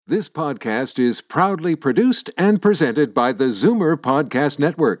This podcast is proudly produced and presented by the Zoomer Podcast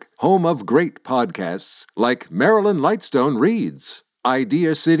Network, home of great podcasts like Marilyn Lightstone Reads,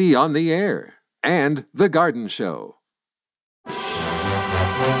 Idea City on the Air, and The Garden Show.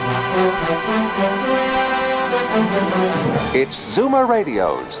 It's Zoomer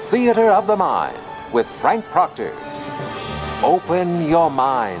Radio's Theater of the Mind with Frank Proctor. Open your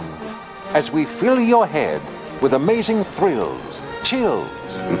mind as we fill your head with amazing thrills, chills,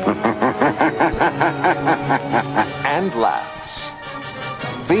 and laughs.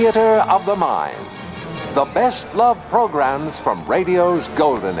 Theater of the Mind. The best love programs from radio's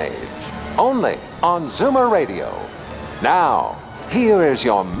golden age. Only on Zoomer Radio. Now, here is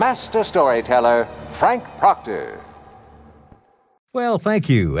your master storyteller, Frank Proctor. Well, thank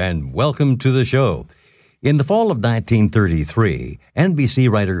you, and welcome to the show. In the fall of 1933, NBC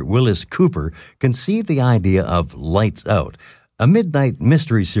writer Willis Cooper conceived the idea of Lights Out, a midnight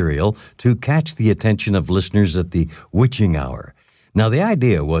mystery serial to catch the attention of listeners at the witching hour. Now, the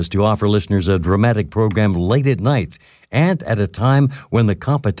idea was to offer listeners a dramatic program late at night and at a time when the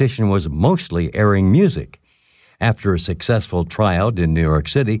competition was mostly airing music. After a successful tryout in New York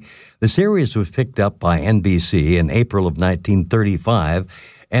City, the series was picked up by NBC in April of 1935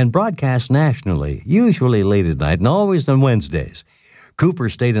 and broadcast nationally, usually late at night and always on Wednesdays. Cooper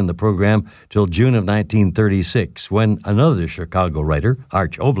stayed in the program till June of 1936, when another Chicago writer,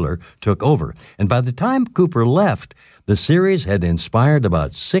 Arch Oboler, took over. And by the time Cooper left, the series had inspired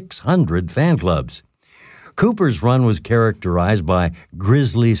about 600 fan clubs. Cooper's run was characterized by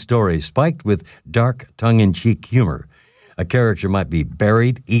grisly stories spiked with dark, tongue-in-cheek humor. A character might be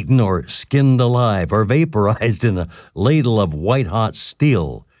buried, eaten, or skinned alive, or vaporized in a ladle of white-hot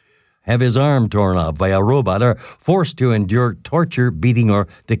steel, have his arm torn off by a robot, or forced to endure torture, beating, or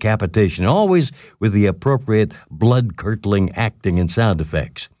decapitation, always with the appropriate blood-curdling acting and sound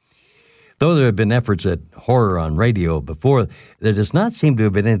effects. Though there have been efforts at horror on radio before, there does not seem to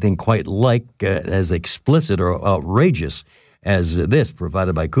have been anything quite like as explicit or outrageous as this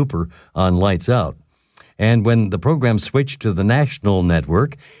provided by Cooper on Lights Out. And when the program switched to the national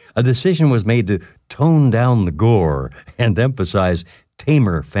network, a decision was made to tone down the gore and emphasize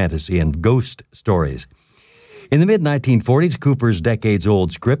tamer fantasy and ghost stories. In the mid-1940s, Cooper's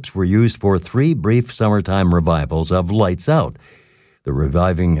decades-old scripts were used for 3 brief summertime revivals of Lights Out.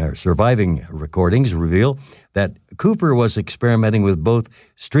 The surviving recordings reveal that Cooper was experimenting with both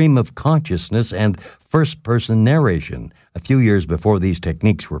stream of consciousness and first-person narration a few years before these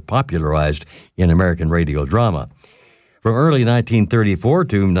techniques were popularized in American radio drama. From early 1934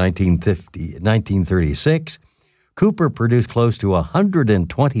 to 1936, Cooper produced close to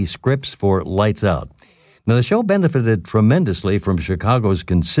 120 scripts for Lights Out. Now, the show benefited tremendously from Chicago's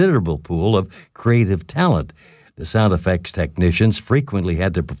considerable pool of creative talent. The sound effects technicians frequently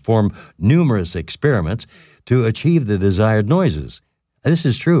had to perform numerous experiments to achieve the desired noises. This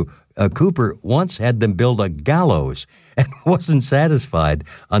is true. Cooper once had them build a gallows and wasn't satisfied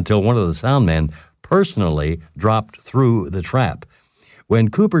until one of the soundmen personally dropped through the trap. When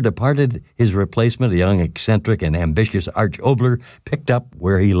Cooper departed, his replacement, a young, eccentric, and ambitious Arch Oboler, picked up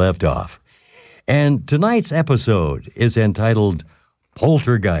where he left off. And tonight's episode is entitled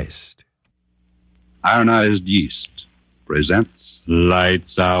Poltergeist. Ironized Yeast presents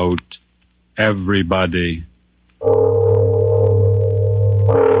Lights Out, Everybody.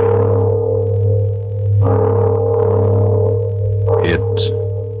 It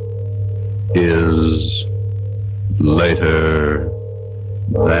is later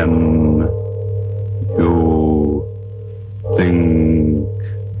than you think.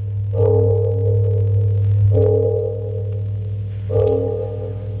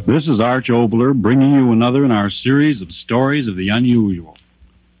 This is Arch Oboler bringing you another in our series of stories of the unusual.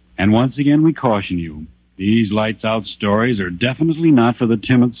 And once again we caution you, these Lights Out stories are definitely not for the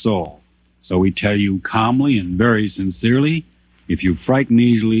timid soul. So we tell you calmly and very sincerely, if you frighten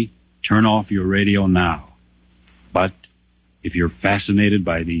easily, turn off your radio now. But if you're fascinated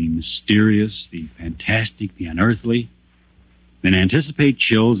by the mysterious, the fantastic, the unearthly, then anticipate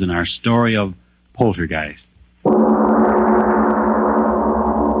chills in our story of Poltergeist.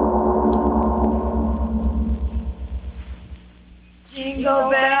 Jingle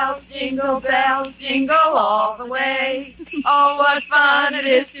bells, jingle all the way. Oh, what fun it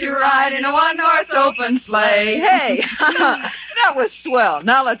is to ride in a one-horse open sleigh. Hey, that was swell.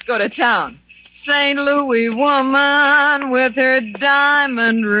 Now let's go to town. St. Louis woman with her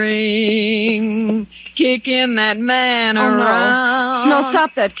diamond ring, kicking that man around. No,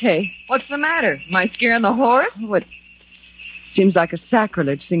 stop that, Kay. What's the matter? Am I scaring the horse? What? Seems like a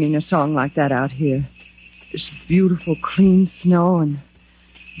sacrilege singing a song like that out here. This beautiful, clean snow and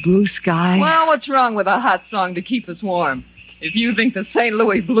blue sky. Well, what's wrong with a hot song to keep us warm? If you think the St.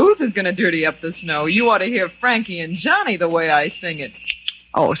 Louis Blues is going to dirty up the snow, you ought to hear Frankie and Johnny the way I sing it.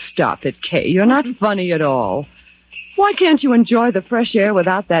 Oh, stop it, Kay. You're not funny at all. Why can't you enjoy the fresh air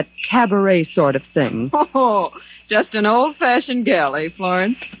without that cabaret sort of thing? Oh, just an old-fashioned gal, eh,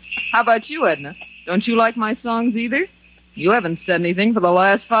 Florence? How about you, Edna? Don't you like my songs either? You haven't said anything for the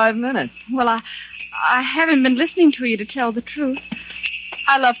last 5 minutes. Well, I haven't been listening to you, to tell the truth.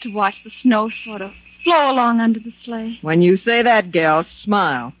 I love to watch the snow sort of flow along under the sleigh. When you say that, gal,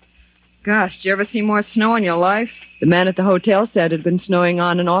 smile. Gosh, did you ever see more snow in your life? The man at the hotel said it had been snowing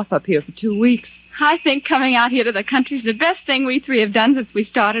on and off up here for 2 weeks. I think coming out here to the country's the best thing we three have done since we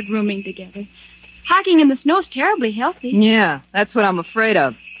started rooming together. Hiking in the snow's terribly healthy. Yeah, that's what I'm afraid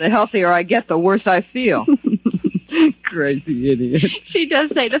of. The healthier I get, the worse I feel. Crazy idiot. She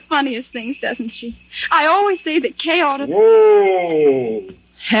does say the funniest things, doesn't she? I always say that Kay ought to... Whoa!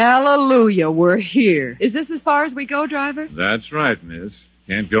 Hallelujah, we're here. Is this as far as we go, driver? That's right, miss.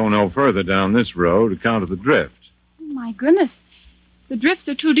 Can't go no further down this road account of the drift. Oh, my goodness. The drifts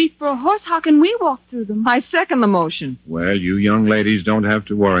are too deep for a horse. How can we walk through them? I second the motion. Well, you young ladies don't have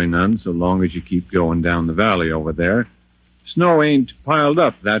to worry none so long as you keep going down the valley over there. Snow ain't piled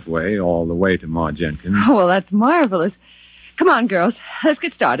up that way all the way to Ma Jenkins. Oh, well, that's marvelous. Come on, girls. Let's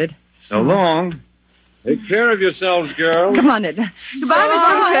get started. So long. Take care of yourselves, girls. Come on, Edna. Goodbye, So Miss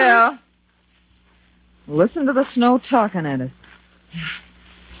long, Howard. gal. Listen to the snow talking at us.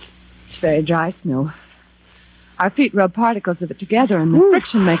 It's very dry snow. Our feet rub particles of it together, and the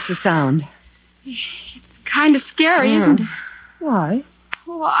friction makes a sound. It's kind of scary, isn't it? Why?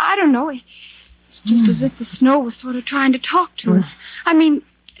 Oh, I don't know. It's just as if the snow was sort of trying to talk to us. I mean,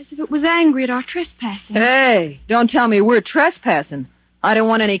 as if it was angry at our trespassing. Hey, don't tell me we're trespassing. I don't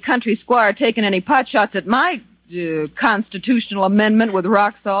want any country squire taking any pot shots at my constitutional amendment with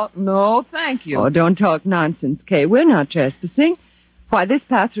rock salt. No, thank you. Oh, don't talk nonsense, Kay. We're not trespassing. Why, this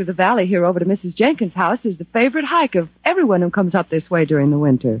path through the valley here over to Mrs. Jenkins' house is the favorite hike of everyone who comes up this way during the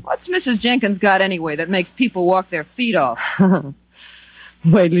winter. What's Mrs. Jenkins got anyway that makes people walk their feet off?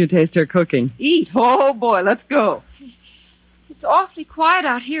 Wait till you taste her cooking. Eat. Oh, boy, let's go. It's awfully quiet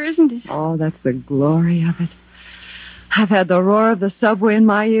out here, isn't it? Oh, that's the glory of it. I've had the roar of the subway in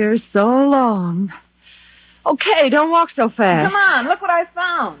my ears so long. Okay, don't walk so fast. Come on, look what I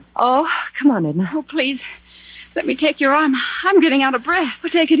found. Oh, come on, Edna. Oh, please. Let me take your arm. I'm getting out of breath. Well,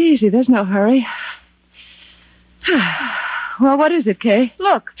 take it easy. There's no hurry. Well, what is it, Kay?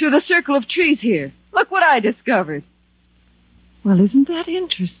 Look, through the circle of trees here. Look what I discovered. Well, isn't that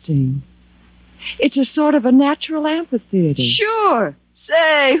interesting? It's a sort of a natural amphitheater. Sure.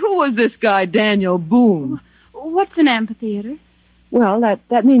 Say, who was this guy, Daniel Boone? What's an amphitheater? Well,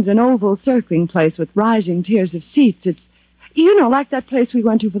 that means an oval circling place with rising tiers of seats. It's, like that place we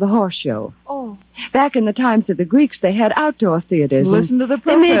went to for the horse show. Oh. Back in the times of the Greeks, they had outdoor theaters. Listen to the They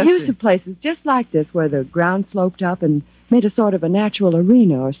professor. made use of places just like this, where the ground sloped up and made a sort of a natural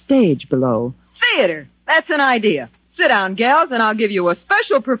arena or stage below. Theater. That's an idea. Sit down, gals, and I'll give you a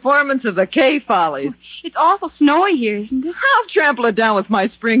special performance of the Kay Follies. It's awful snowy here, isn't it? I'll trample it down with my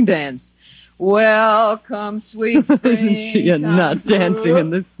spring dance. Welcome, sweet spring. Isn't she a nut dancing in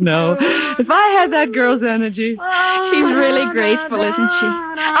the snow? If I had that girl's energy. She's really graceful, isn't she?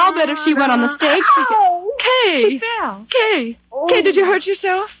 I'll bet if she went on the stage, she could... Kay! She fell. Kay! Kay, did you hurt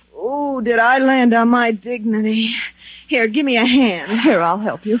yourself? Oh, did I land on my dignity? Here, give me a hand. Here, I'll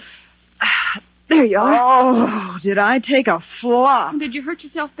help you. There you are. Oh, did I take a flop? Did you hurt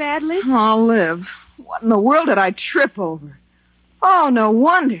yourself badly? I'll live. What in the world did I trip over? Oh, no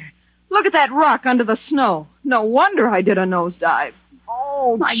wonder. Look at that rock under the snow. No wonder I did a nosedive.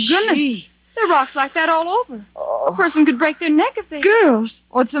 Oh, My goodness. gee. There are rocks like that all over. A person could break their neck if they... Girls,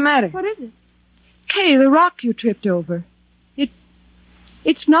 What's the matter? What is it? Kay, the rock you tripped over.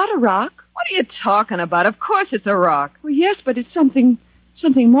 It's not a rock. What are you talking about? Of course it's a rock. Well, yes, but it's something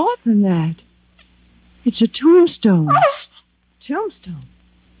more than that. It's a tombstone. Tombstone.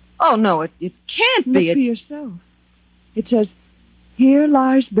 Oh, no, it can't Look be. for yourself. It says, "Here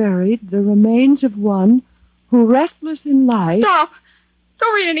lies buried the remains of one who, restless in life..." Stop.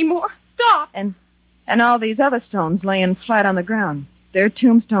 Don't read any more. Stop. And all these other stones laying flat on the ground. They're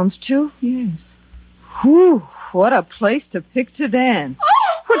tombstones, too? Yes. Whew, what a place to pick to dance.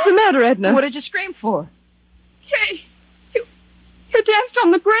 What's the matter, Edna? What did you scream for? Kay, you danced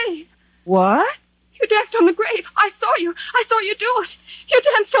on the grave. What? You danced on the grave. I saw you. I saw you do it. You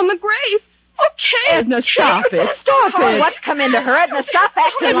danced on the grave. Oh, Kay. Edna, stop Kay, you it. danced Stop on the it. grave. What's come into her? Edna, stop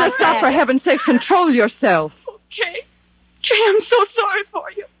acting Edna, like stop, that. for heaven's sake. Control yourself. Oh, Kay. Kay, I'm so sorry for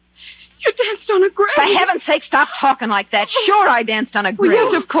you. You danced on a grave. For heaven's sake, stop talking like that. Sure, I danced on a Well, grave.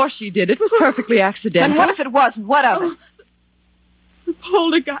 yes, of course she did. It was perfectly accidental. And what if it was? What of it? The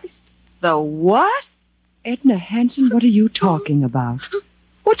poltergeist. The what? Edna Hanson, what are you talking about?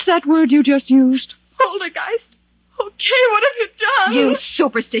 What's that word you just used? Poltergeist. Okay, what have you done? You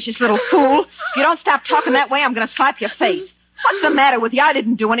superstitious little fool. If you don't stop talking that way, I'm going to slap your face. What's the matter with you? I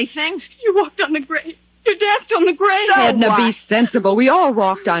didn't do anything. You walked on the grave. You danced on the grave. So Edna, what? be sensible. We all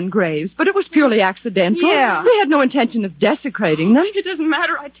walked on graves, but it was purely accidental. Yeah. We had no intention of desecrating them. It doesn't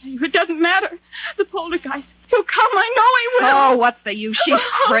matter, I tell you. It doesn't matter. The poltergeist. He'll come. I know he will. Oh, what's the use? She's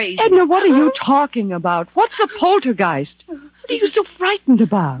crazy. Edna, what are you talking about? What's a poltergeist? What are you so frightened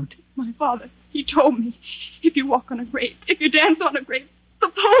about? My father, he told me, if you walk on a grave, if you dance on a grave, the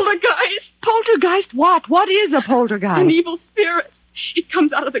poltergeist. Poltergeist what? What is a poltergeist? An evil spirit. It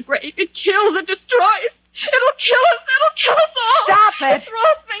comes out of the grave. It kills. It destroys. It'll kill us. It'll kill us all. Stop it. It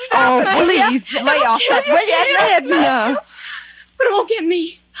throws things Oh, out there. please. Lay off that, will you? Edna. But it won't get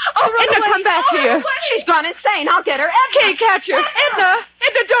me. I'll run Edna, away. come back I'll run here. away. She's gone insane. I'll get her. Kay, catch her. Edna,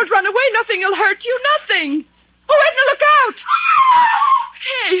 don't run away. Nothing will hurt you. Nothing. Oh, Edna, look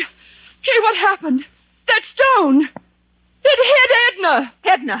out. Kay, what happened? That stone. It hit Edna.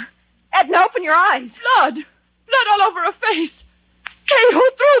 Edna, open your eyes. Blood all over her face. Kay, who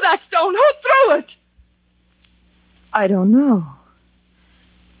threw that stone? Who threw it? I don't know.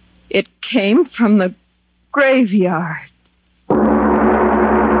 It came from the graveyard.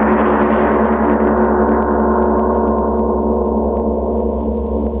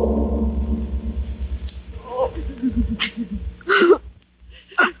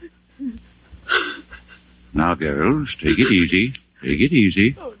 Now, girls, take it easy. Take it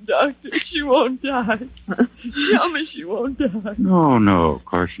easy. Oh, Doctor, she won't die. Tell me she won't die. No, of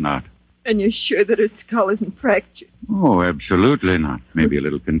course not. And you're sure that her skull isn't fractured? Oh, absolutely not. Maybe a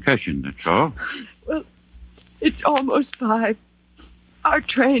little concussion, that's all. Well, it's almost 5. Our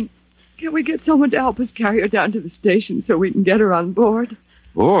train. Can we get someone to help us carry her down to the station so we can get her on board?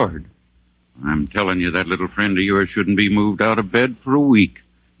 Bored? I'm telling you, that little friend of yours shouldn't be moved out of bed for a week.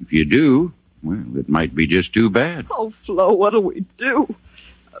 If you do, well, it might be just too bad. Oh, Flo, what'll we do?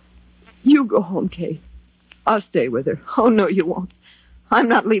 You go home, Kay. I'll stay with her. Oh, no, you won't. I'm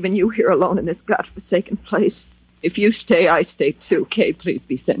not leaving you here alone in this godforsaken place. If you stay, I stay too. Kay, please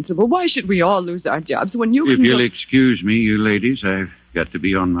be sensible. Why should we all lose our jobs when you If can you'll go... excuse me, you ladies, I've got to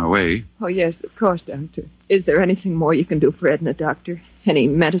be on my way. Oh, yes, of course, Doctor. Is there anything more you can do for Edna, Doctor? Any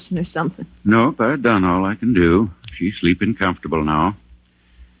medicine or something? Nope, I've done all I can do. She's sleeping comfortable now.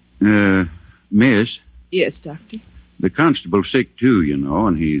 Miss, Yes, Doctor. the constable's sick too, you know,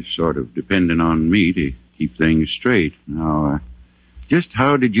 and he's sort of depending on me to keep things straight. Now, just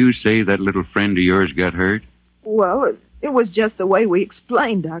how did you say that little friend of yours got hurt? Well, it was just the way we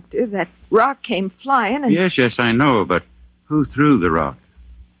explained, Doctor. That rock came flying and... Yes, I know, but who threw the rock?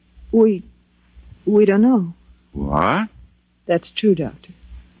 We don't know. What? That's true, Doctor.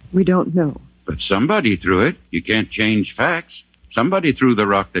 We don't know. But somebody threw it. You can't change facts. Somebody threw the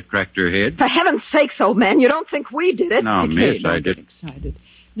rock that cracked her head. For heaven's sakes, old man, you don't think we did it? No, Kay, miss, don't I get didn't. excited.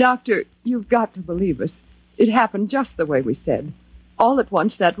 Doctor, you've got to believe us. It happened just the way we said. All at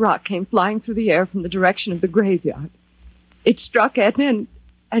once, that rock came flying through the air from the direction of the graveyard. It struck Edna,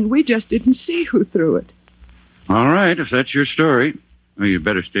 and we just didn't see who threw it. All right, if that's your story. Well, you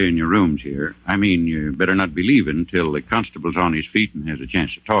better stay in your rooms here. I mean, you better not be leaving till the constable's on his feet and has a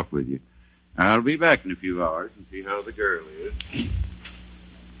chance to talk with you. I'll be back in a few hours and see how the girl is.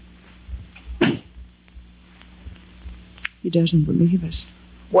 He doesn't believe us.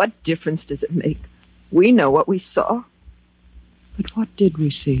 What difference does it make? We know what we saw. But what did we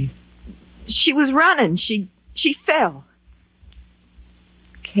see? She was running. She fell.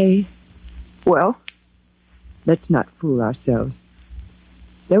 Kay, Well, let's not fool ourselves.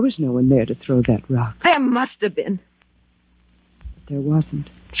 There was no one there to throw that rock. there must have been. But there wasn't.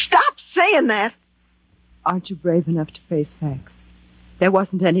 Stop saying that. Aren't you brave enough to face facts? There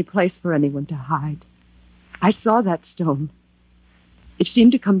wasn't any place for anyone to hide. I saw that stone. It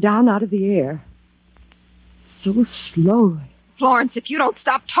seemed to come down out of the air. So slowly. Florence, if you don't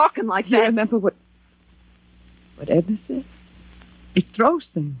stop talking like You that... remember what Edna said? It throws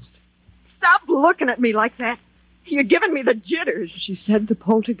things. Stop looking at me like that. You're giving me the jitters. She said the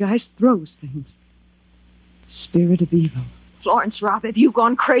poltergeist throws things. Spirit of evil. Florence, Rob, have you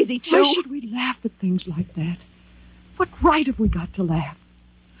gone crazy, too? Why should we laugh at things like that? What right have we got to laugh?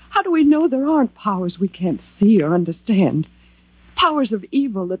 How do we know there aren't powers we can't see or understand? Powers of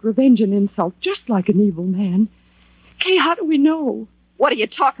evil that revenge an insult just like an evil man. Kay, how do we know? What are you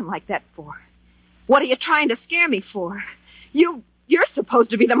talking like that for? What are you trying to scare me for? You You're supposed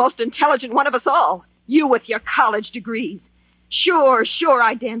to be the most intelligent one of us all. You with your college degrees. Sure,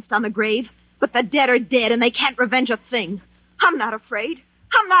 I danced on the grave. But the dead are dead, and they can't revenge a thing. I'm not afraid.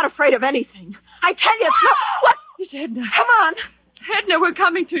 I'm not afraid of anything. I tell you, it's not... What? It's Edna. Come on. Edna, we're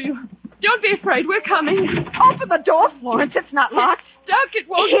coming to you. Don't be afraid. We're coming. Open the door, Florence. It's not locked. Duck, it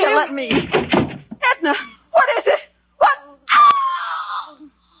won't Here, do. let me. Edna, what is it? What?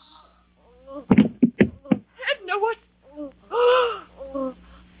 Edna, what?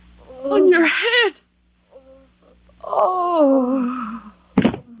 On your head. Oh.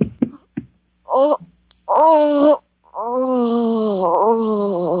 Oh.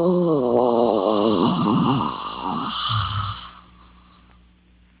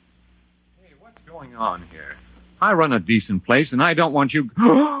 Hey, what's going on here? I run a decent place, and I don't want you...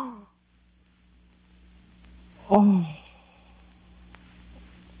 Oh.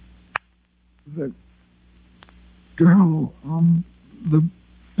 The girl on the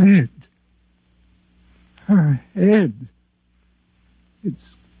bed. Her head.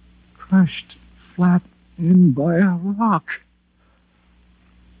 It's crushed flat in by a rock.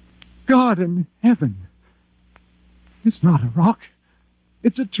 God in heaven. It's not a rock.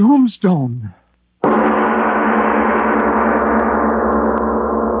 It's a tombstone.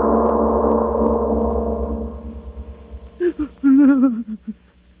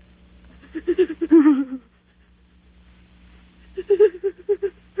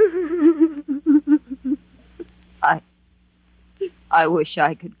 I wish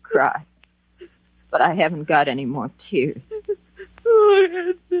I could cry. But I haven't got any more tears.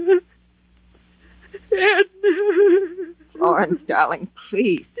 Oh, Edna. Edna. Florence, darling,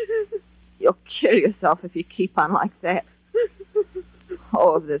 please. You'll kill yourself if you keep on like that.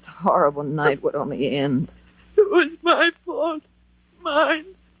 Oh, if this horrible night would only end. It was my fault. Mine.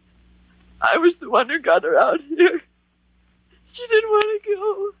 I was the one who got her out here. She didn't want to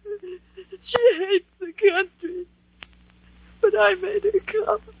go. She hates the country. But I made her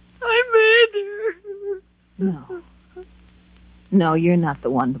come. I made her. No. No, you're not the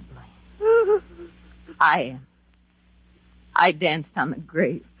one to blame. I am. I danced on the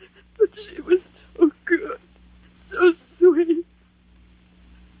grave. But she was so good. So sweet.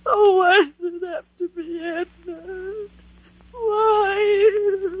 Oh, why does it have to be Edna? Why?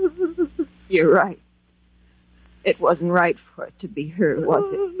 You're right. It wasn't right for it to be her, was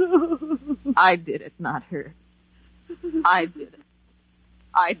it? Oh, no. I did it, not her. I did it.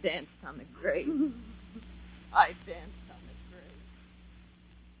 I danced on the grave. I danced on the grave.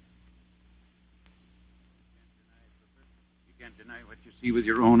 You can't deny what you see with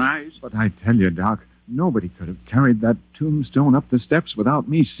your own eyes. But I tell you, Doc, nobody could have carried that tombstone up the steps without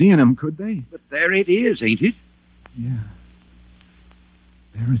me seeing him, could they? But there it is, ain't it? Yeah.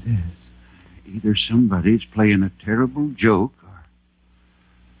 There it is. Either somebody's playing a terrible joke, or...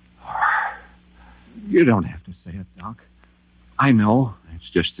 You don't have to say it, Doc. I know. It's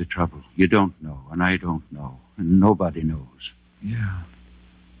just the trouble. You don't know, and I don't know, and nobody knows. Yeah.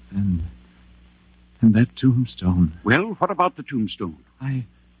 And that tombstone. Well, what about the tombstone? I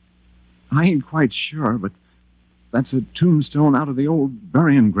ain't quite sure, but that's a tombstone out of the old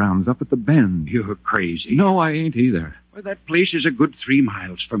burying grounds up at the bend. You're crazy. No, I ain't either. Well, that place is a good 3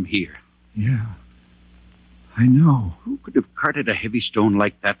 miles from here. Yeah. I know. Who could have carted a heavy stone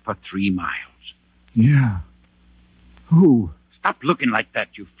like that for 3 miles? Yeah. Who? Stop looking like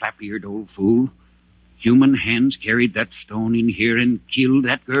that, you flap-eared old fool. Human hands carried that stone in here and killed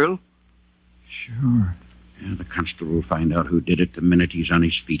that girl? Sure. Yeah, the constable will find out who did it the minute he's on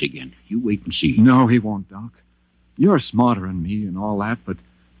his feet again. You wait and see. No, he won't, Doc. You're smarter than me and all that, but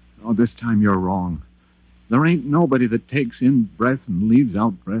this time you're wrong. There ain't nobody that takes in breath and leaves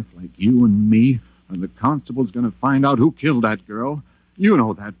out breath like you and me, and the constable's going to find out who killed that girl. You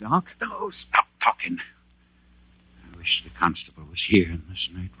know that, Doc. No, stop talking. I wish the constable was here and this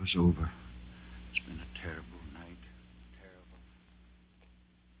night was over. It's been a terrible night.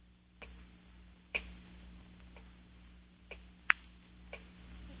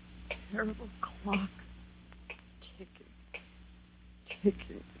 Terrible. Terrible clock.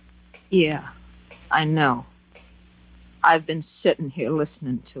 Ticking. Yeah, I know. I've been sitting here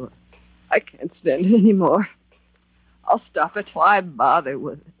listening to it. I can't stand it anymore. I'll stop it. Why bother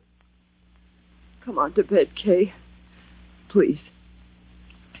with it? Come on to bed, Kay. Please.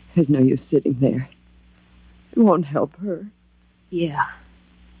 There's no use sitting there. It won't help her. Yeah.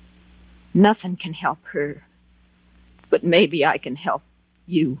 Nothing can help her. But maybe I can help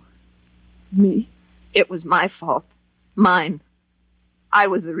you. Me? It was my fault. Mine. I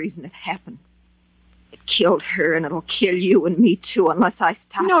was the reason it happened. It killed her, and it'll kill you and me, too, unless I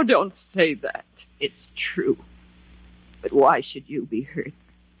stop. No, don't say that. It's true. But why should you be hurt?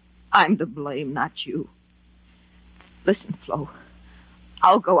 I'm to blame, not you. Listen, Flo.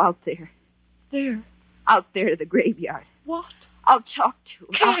 I'll go out there. There? Out there to the graveyard. What? I'll talk to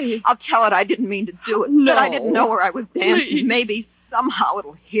her. Kay. I'll tell her I didn't mean to do it. No. That I didn't know where I was dancing. Please. Maybe somehow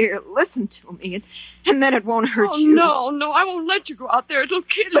it'll hear, listen to me, and then it won't hurt Oh, you. no, I won't let you go out there. It'll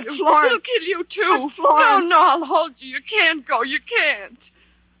kill But you. Florence- It'll kill you, too. But Florence- No, I'll hold you. You can't go. You can't.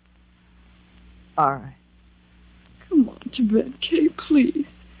 All right. Come on to bed, Kay, please.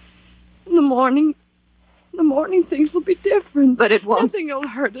 In the morning things will be different. But it won't. Nothing will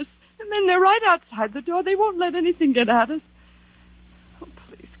hurt us. And then they're right outside the door. They won't let anything get at us. Oh,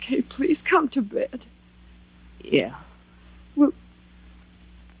 please, Kay, please come to bed. Yeah.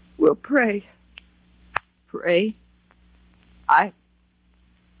 We'll pray. Pray? I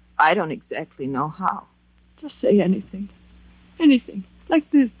don't exactly know how. Just say anything. Anything.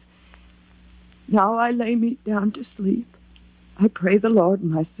 Like this. Now I lay me down to sleep. I pray the Lord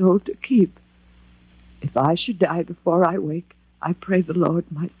my soul to keep. If I should die before I wake, I pray the Lord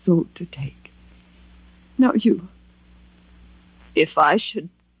my soul to take. Now you. If I should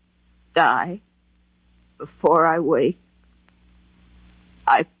die before I wake,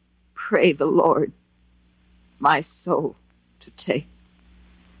 I pray the Lord my soul to take.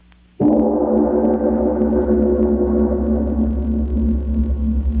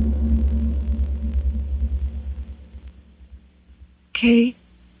 Kay?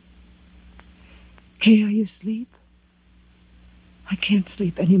 Kay, are you asleep? I can't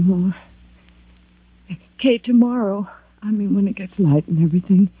sleep anymore. Kay, tomorrow, when it gets light and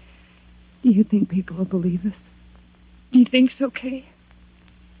everything, do you think people will believe us? Do you think so, Kay?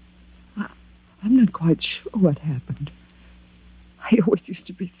 I'm not quite sure what happened. I always used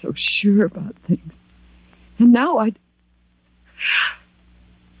to be so sure about things. And now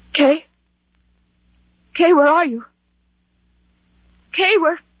Kay? Kay, where are you? Kay,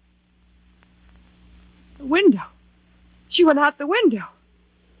 where? The window. She went out the window.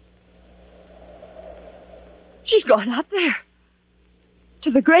 She's gone out there.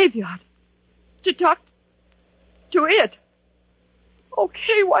 To the graveyard. To talk to it. Oh,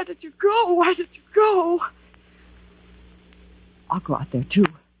 Kay, why did you go? Why did you go? I'll go out there, too.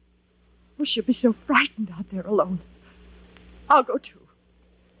 Oh, she'll be so frightened out there alone. I'll go, too.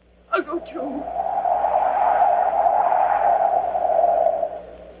 I'll go, too.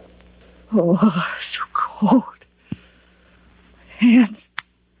 Oh, so cold. My hands.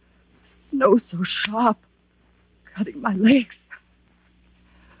 Snow so sharp. Cutting my legs.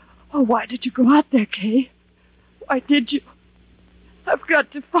 Oh, why did you go out there, Kay? Why did you? I've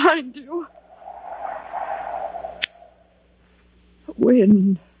got to find you.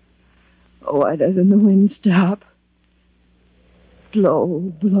 Wind. Oh, why doesn't the wind stop?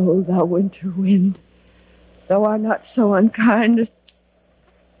 Blow, blow, thou winter wind. Thou art not so unkind.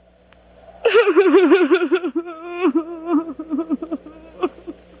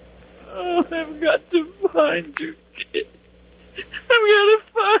 Oh, I've got to find you, kid. I've got to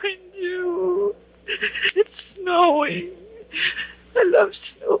find you. It's snowing. I love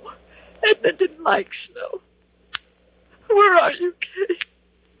snow. Edna didn't like snow. Where are you, Kay?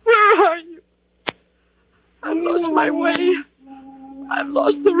 Where are you? I've lost my way. I've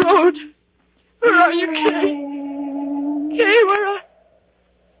lost the road. Where are you, Kay? Kay, where are you?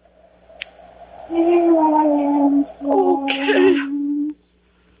 Oh, Kay.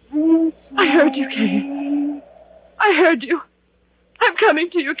 I heard you, Kay. I heard you. I'm coming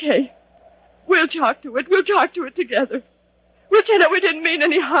to you, Kay. We'll talk to it. We'll talk to it together. We'll tell her we didn't mean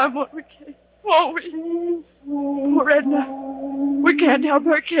any harm, won't we, Kay? Won't we? Poor Edna. We can't help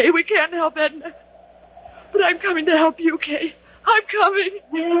her, Kay. We can't help Edna. But I'm coming to help you, Kay. I'm coming.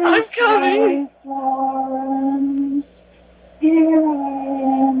 I'm coming. Florence, here I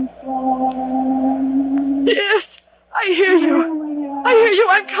am, Florence. Yes, I hear you. I hear you.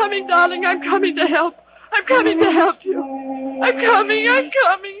 I'm coming, darling. I'm coming to help. I'm coming to help you. I'm coming. I'm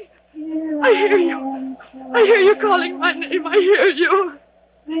coming. I hear you. I hear you calling my name. I hear you.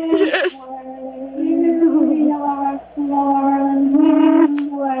 Yes. Here we are, Florence.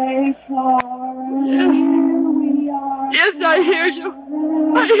 This way, Florence. Yes. Here we are. Yes, I hear you.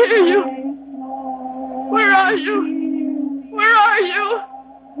 I hear you. Where are you? Where are you?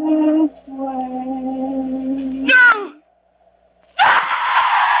 This way. No!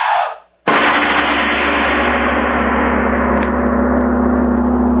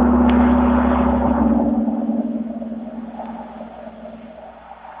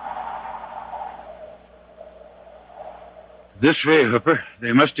 This way, Hooper.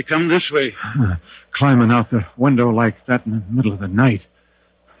 They must have come this way. Climbing out the window like that in the middle of the night.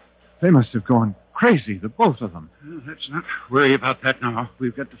 They must have gone crazy, the both of them. Well, let's not worry about that now.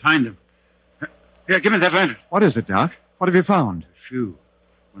 We've got to find them. Here, give me that lantern. What is it, Doc? What have you found? A shoe.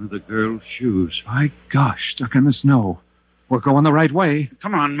 One of the girl's shoes. My gosh, stuck in the snow. We're going the right way.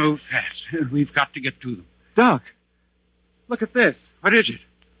 Come on, move fast. We've got to get to them. Doc, look at this. What is it?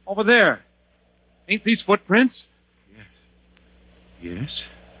 Over there. Ain't these footprints? Yes.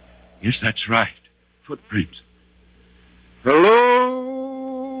 Yes, that's right. Footprints. Hello,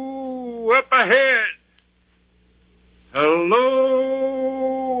 up ahead. Hello.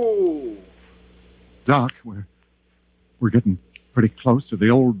 Doc, we're getting pretty close to the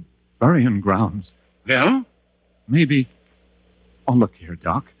old burying grounds. Well? Maybe. Oh, look here,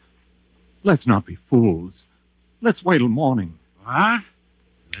 Doc. Let's not be fools. Let's wait till morning. What?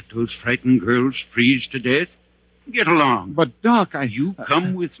 Let those frightened girls freeze to death? Get along. But, Doc, You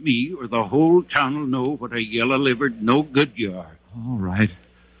come with me, or the whole town will know what a yellow-livered no good you are. All right.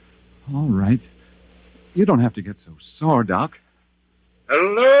 All right. You don't have to get so sore, Doc.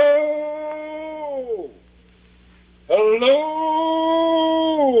 Hello? Hello?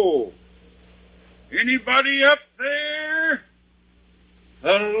 Anybody up there?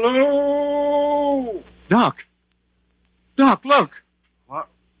 Hello? Doc! Doc, look! What?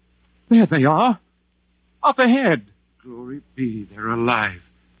 There they are. Up ahead. Glory be, they're alive.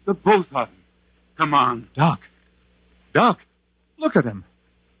 The both of them. Come on. Doc! Doc! Look at them.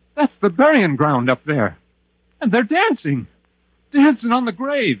 That's the burying ground up there. And they're dancing. Dancing on the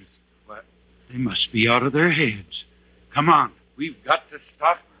graves. What? They must be out of their heads. Come on. We've got to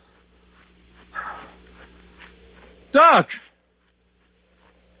stop them. Doc!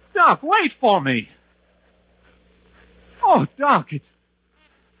 Doc, wait for me. Oh, Doc,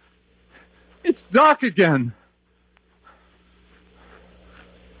 it's Doc again.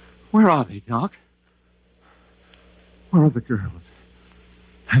 Where are they, Doc? Where are the girls?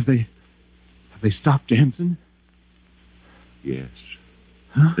 Have they stopped dancing? Yes.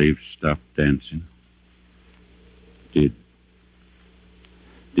 Huh? They've stopped dancing. Did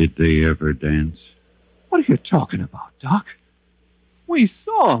they ever dance? What are you talking about, Doc? We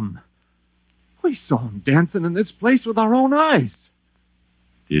saw them. We saw them dancing in this place with our own eyes.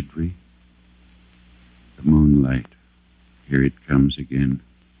 Did we? The moonlight. Here it comes again.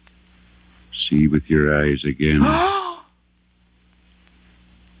 See with your eyes again.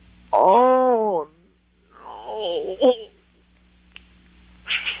 Oh, no.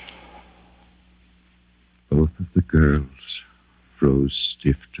 Both of the girls froze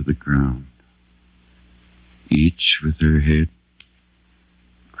stiff to the ground, each with her head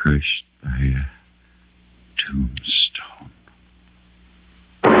crushed by a tombstone.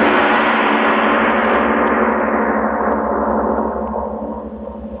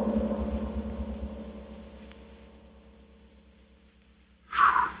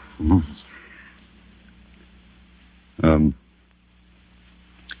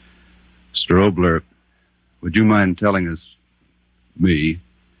 Mr. Obler, would you mind telling me,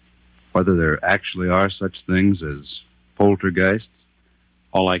 whether there actually are such things as poltergeists?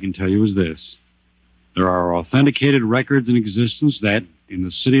 All I can tell you is this. There are authenticated records in existence that, in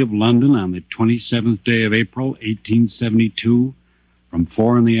the city of London on the 27th day of April, 1872, from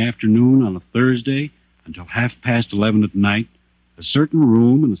 4 in the afternoon on a Thursday until 11:30 at night, a certain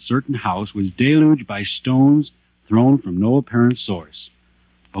room in a certain house was deluged by stones thrown from no apparent source.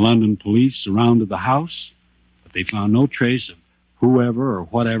 The London police surrounded the house, but they found no trace of whoever or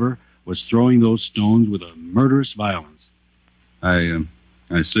whatever was throwing those stones with a murderous violence. I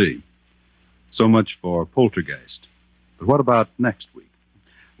see. So much for poltergeist. But what about next week?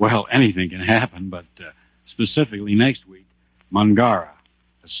 Well, anything can happen, but specifically next week, Mangara,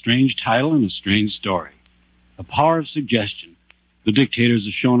 a strange title and a strange story. The power of suggestion. The dictators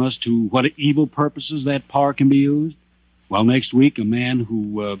have shown us to what evil purposes that power can be used. Well, next week, a man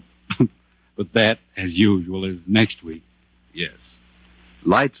who, but that, as usual, is next week. Yes.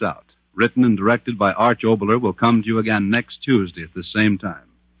 Lights Out, written and directed by Arch Oboler, will come to you again next Tuesday at the same time.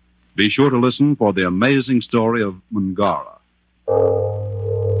 Be sure to listen for the amazing story of Mangara.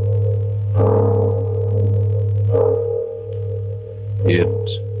 It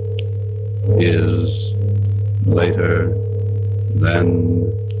is later than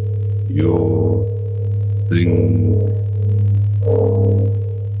you think.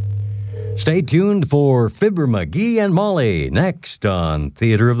 Stay tuned for Fibber McGee and Molly next on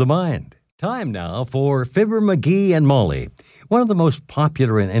Theater of the Mind. Time now for Fibber McGee and Molly, one of the most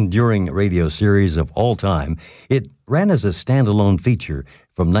popular and enduring radio series of all time. It ran as a standalone feature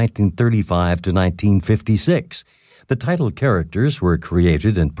from 1935 to 1956. The title characters were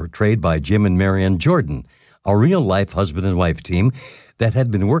created and portrayed by Jim and Marian Jordan. a real-life husband and wife team that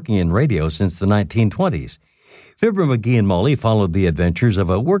had been working in radio since the 1920s. Fibber McGee and Molly followed the adventures of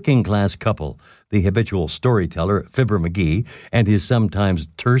a working-class couple, the habitual storyteller Fibber McGee and his sometimes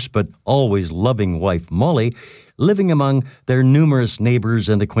terse but always loving wife Molly, living among their numerous neighbors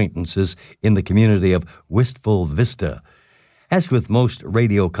and acquaintances in the community of Wistful Vista. As with most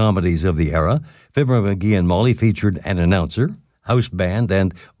radio comedies of the era, Fibber McGee and Molly featured an announcer, house band,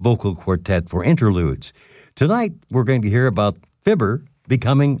 and vocal quartet for interludes. Tonight, we're going to hear about Fibber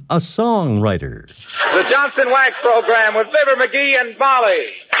becoming a songwriter. The Johnson Wax Program with Fibber McGee and Molly.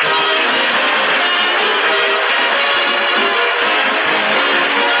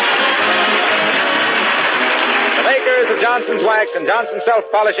 The makers of Johnson's Wax and Johnson's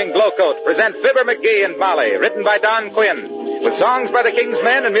Self-Polishing Glow Coat present Fibber McGee and Molly, written by Don Quinn, with songs by the King's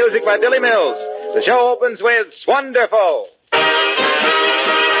Men and music by Billy Mills. The show opens with Swonderful.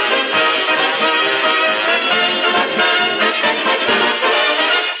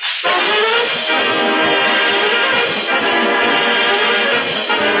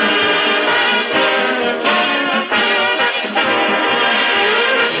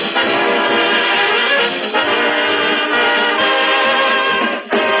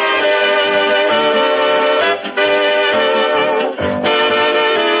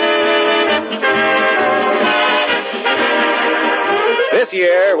 This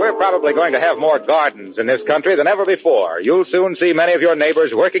year, we're probably going to have more gardens in this country than ever before. You'll soon see many of your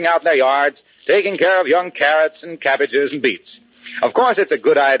neighbors working out in their yards, taking care of young carrots and cabbages and beets. Of course, it's a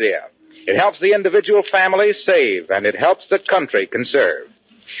good idea. It helps the individual family save, and it helps the country conserve.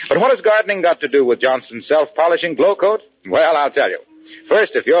 But what has gardening got to do with Johnson's Self-Polishing Glow Coat? Well, I'll tell you.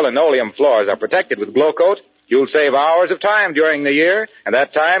 First, if your linoleum floors are protected with Glow Coat, you'll save hours of time during the year, and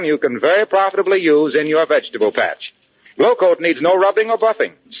that time you can very profitably use in your vegetable patch. Glow Coat needs no rubbing or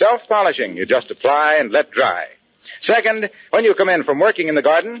buffing. Self-polishing. You just apply and let dry. Second, when you come in from working in the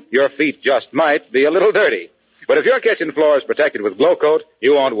garden, your feet just might be a little dirty. But if your kitchen floor is protected with Glow Coat,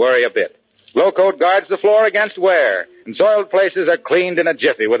 you won't worry a bit. Glow Coat guards the floor against wear, and soiled places are cleaned in a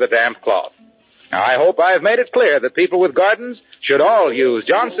jiffy with a damp cloth. Now, I hope I've made it clear that people with gardens should all use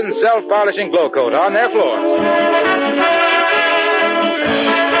Johnson's Self-Polishing Glow Coat on their floors.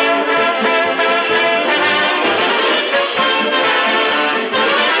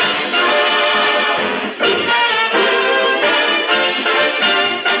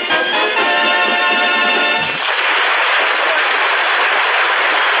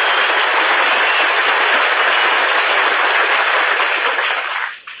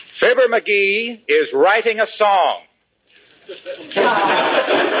 Fibber McGee is writing a song.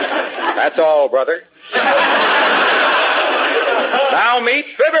 That's all, brother. Now meet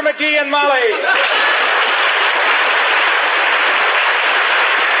Fibber McGee and Molly.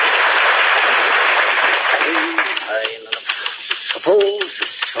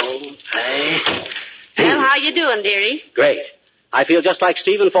 Well, how you doing, dearie? Great. I feel just like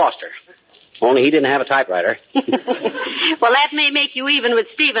Stephen Foster. Only he didn't have a typewriter. Well, that may make you even with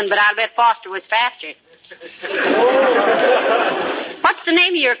Stephen, but I'll bet Foster was faster. What's the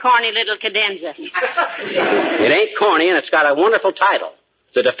name of your corny little cadenza? It ain't corny, and it's got a wonderful title.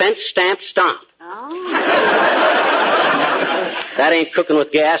 The Defense Stamp Stomp. Oh. That ain't cooking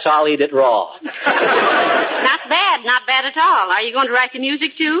with gas. I'll eat it raw. Not bad at all. Are you going to write the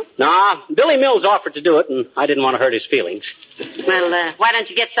music, too? Nah, Billy Mills offered to do it, and I didn't want to hurt his feelings. Well, why don't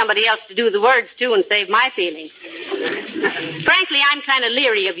you get somebody else to do the words, too, and save my feelings? Frankly, I'm kind of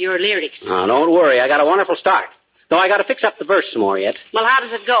leery of your lyrics. Oh, don't worry. I got a wonderful start. Though I got to fix up the verse some more yet. Well, how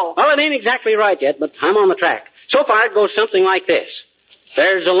does it go? Well, it ain't exactly right yet, but I'm on the track. So far, it goes something like this.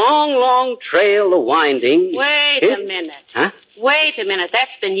 There's a long, long trail a-winding. Wait a minute. Huh? Wait a minute.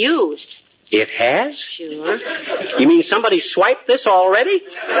 That's been used. It has? Sure. You mean somebody swiped this already?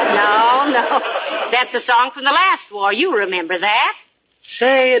 No. That's a song from the last war. You remember that?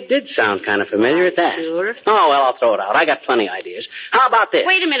 Say, it did sound kind of familiar at that. Sure. Oh, well, I'll throw it out. I got plenty of ideas. How about this?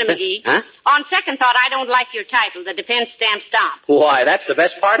 Wait a minute, McGee. Huh? On second thought, I don't like your title, The Defense Stamp Stomp. Why, that's the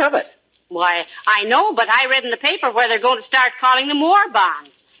best part of it. Why, I know, but I read in the paper where they're going to start calling them war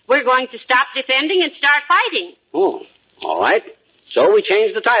bonds. We're going to stop defending and start fighting. Oh, all right. So we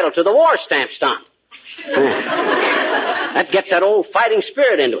changed the title to The War Stamp Stomp. That gets that old fighting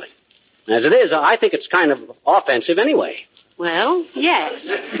spirit into it. As it is, I think it's kind of offensive anyway. Well, yes.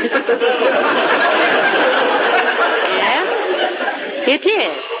 Yes, it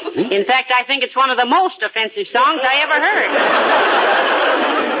is. Mm-hmm. In fact, I think it's one of the most offensive songs I ever heard.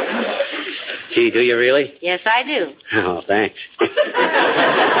 Gee, do you really? Yes, I do. Oh, thanks.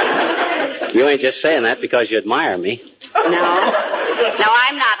 You ain't just saying that because you admire me. No. No,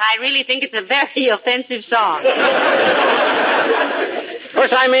 I'm not. I really think it's a very offensive song. Of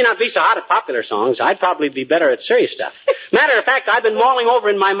course, I may not be so hot at popular songs. I'd probably be better at serious stuff. Matter of fact, I've been mulling over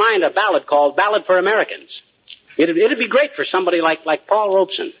in my mind a ballad called Ballad for Americans. It'd be great for somebody like Paul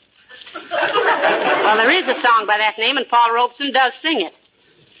Robeson. Well, there is a song by that name, and Paul Robeson does sing it.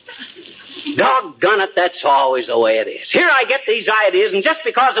 Doggone it, that's always the way it is. Here I get these ideas, and just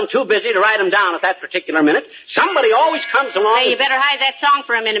because I'm too busy to write them down at that particular minute, somebody always comes along... Hey, you better hide that song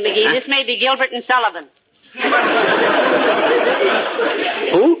for a minute, McGee. This may be Gilbert and Sullivan.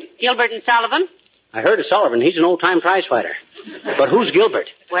 Who? Gilbert and Sullivan. I heard of Sullivan. He's an old-time prize fighter. But who's Gilbert?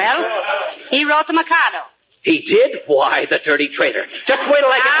 Well, he wrote the Mikado. He did? Why, the dirty traitor. Just wait till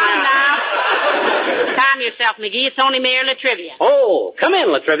I get Calm yourself, McGee. It's only Mayor Latrivia. Oh, come in,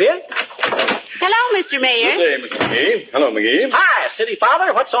 Latrivia. Hello, Mr. Mayor. Good day, Mr. McGee. Hello, McGee. Hi, City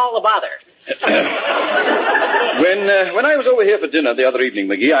Father. What's all the bother? When I was over here for dinner the other evening,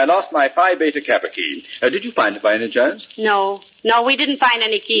 McGee, I lost my Phi Beta Kappa key. Did you find it by any chance? No, we didn't find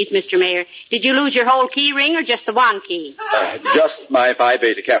any keys, Mr. Mayor. Did you lose your whole key ring or just the one key? Just my Phi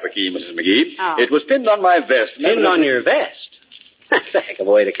Beta Kappa key, Mrs. McGee. Oh. It was pinned on my vest. Pinned on your vest? That's a heck of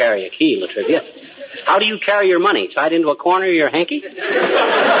a way to carry a key, Latrivia. How do you carry your money? Tied into a corner of your hanky? Please,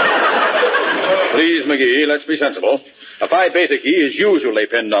 McGee, let's be sensible. A Phi Beta key is usually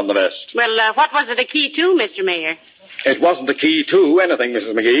pinned on the vest. Well, what was it a key to, Mr. Mayor? It wasn't a key to anything,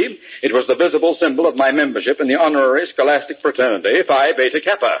 Mrs. McGee. It was the visible symbol of my membership in the honorary scholastic fraternity, Phi Beta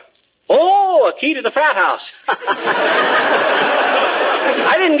Kappa. Oh, a key to the frat house.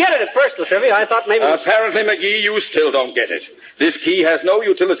 I didn't get it at first, Latrivia. I thought maybe... Apparently, McGee, you still don't get it. This key has no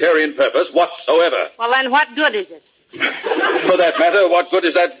utilitarian purpose whatsoever. Well, then what good is it? For that matter, what good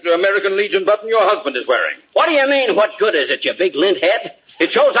is that American Legion button your husband is wearing? What do you mean, what good is it, you big lint head?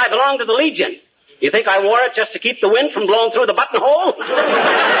 It shows I belong to the Legion. You think I wore it just to keep the wind from blowing through the buttonhole?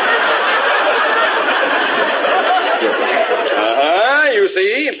 You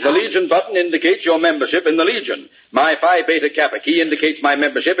see, the Legion button indicates your membership in the Legion. My Phi Beta Kappa key indicates my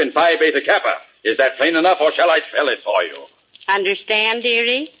membership in Phi Beta Kappa. Is that plain enough, or shall I spell it for you? Understand,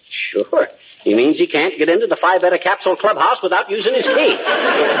 dearie? Sure. He means he can't get into the Phi Beta Capsule Clubhouse without using his key.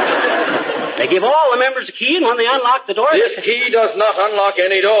 They give all the members a key, and when they unlock the door... This key does not unlock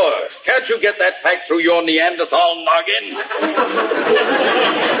any doors. Can't you get that fact through your Neanderthal noggin?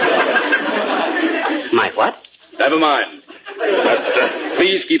 My what? Never mind. But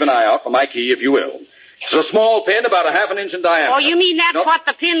please keep an eye out for my key, if you will. It's a small pin about a half an inch in diameter. Oh, you mean that's what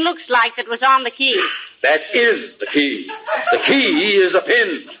the pin looks like that was on the key? That is the key. The key is a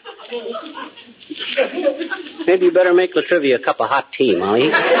pin. Maybe you better make Latrivia a cup of hot tea,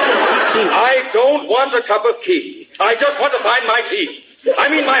 Molly. I don't want a cup of tea. I just want to find my tea. I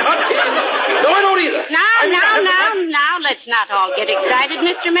mean my hot tea. No, I don't either. Now, let's not all get excited,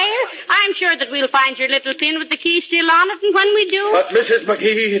 Mr. Mayor. I'm sure that we'll find your little pin with the key still on it, and when we do... But, Mrs.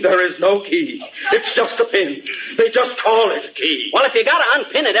 McGee, there is no key. It's just a pin. They just call it a key. Well, if you gotta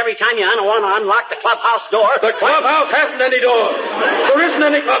unpin it every time you want to unlock the clubhouse door... The clubhouse hasn't any doors. There isn't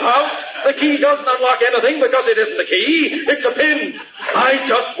any clubhouse. The key doesn't unlock anything because it isn't a key. It's a pin. I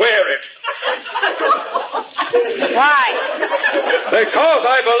just wear it. Why? Because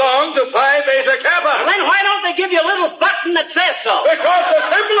I belong to Phi Beta Kappa. Then why don't they give you a little button that says so? Because the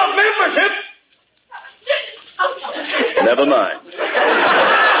symbol of membership... Never mind.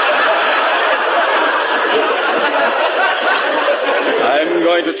 I'm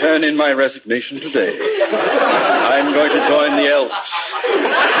going to turn in my resignation today. I'm going to join the Elks.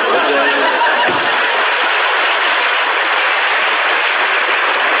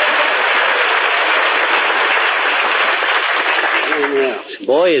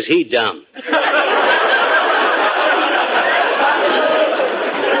 Boy, is he dumb.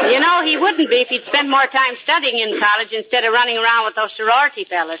 You know, he wouldn't be if he'd spent more time studying in college instead of running around with those sorority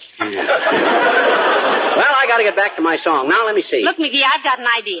fellas. Well, I gotta get back to my song. Now, let me see. Look, McGee, I've got an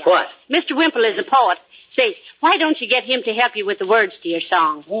idea. What? Mr. Wimple is a poet. Say, why don't you get him to help you with the words to your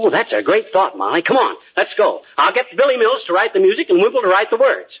song? Oh, that's a great thought, Molly. Come on, let's go. I'll get Billy Mills to write the music and Wimple to write the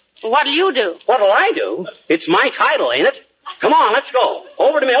words. Well, what'll you do? What'll I do? It's my title, ain't it? Come on, let's go.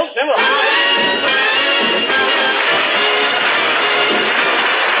 Over to Mills, then we'll...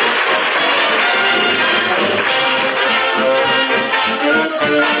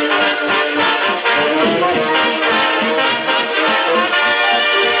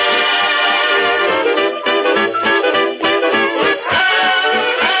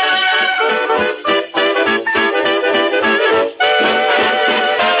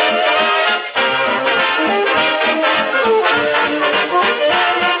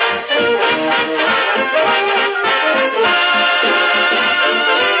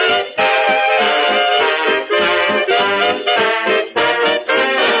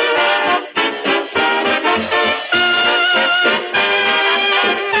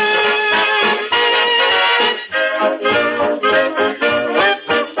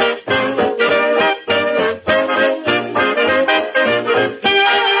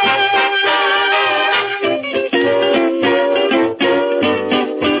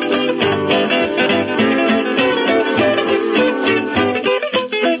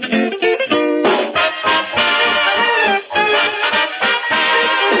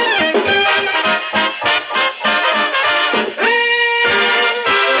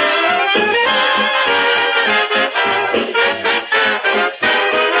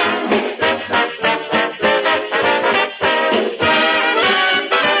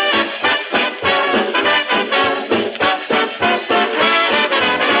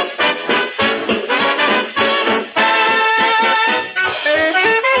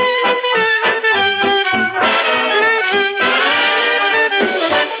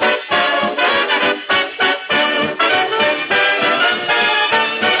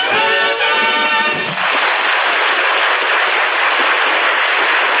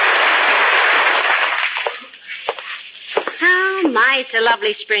 it's a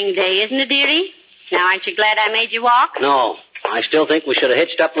lovely spring day, isn't it, dearie? Now, aren't you glad I made you walk? No. I still think we should have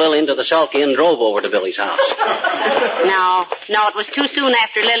hitched up Lily into the sulky and drove over to Billy's house. No, it was too soon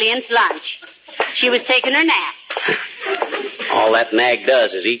after Lillian's lunch. She was taking her nap. All that nag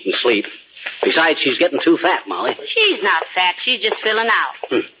does is eat and sleep. Besides, she's getting too fat, Molly. She's not fat. She's just filling out.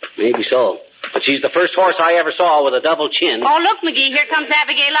 Maybe so. But she's the first horse I ever saw with a double chin. Oh, look, McGee, here comes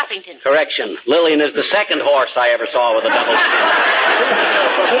Abigail Uppington. Correction. Lillian is the second horse I ever saw with a double chin.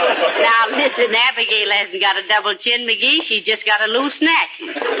 Now, listen, Abigail hasn't got a double chin, McGee. She's just got a loose neck.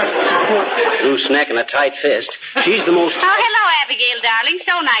 Loose neck and a tight fist. She's the most... Oh, hello, Abigail, darling.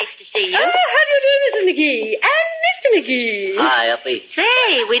 So nice to see you. Oh, how do you do, Mrs. McGee? And Mr. McGee. Hi, Uppy.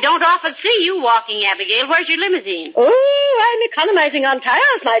 Say, we don't often see you walking, Abigail. Where's your limousine? Oh, I'm economizing on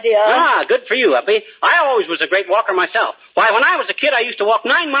tires, my dear. Ah, good for you, Uppy. I always was a great walker myself. Why, when I was a kid, I used to walk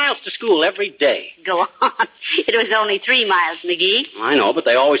 9 miles to school every day. Go on. It was only 3 miles, McGee. I know, but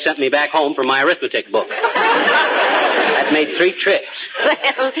they always sent me back home for my arithmetic book. That made 3 trips.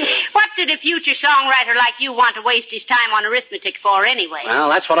 Well, what did a future songwriter like you want to waste his time on arithmetic for anyway? Well,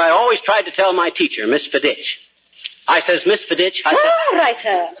 that's what I always tried to tell my teacher, Miss Fiditch. I says, Miss Fiditch,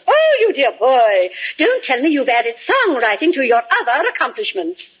 Songwriter. Oh, you dear boy. Don't tell me you've added songwriting to your other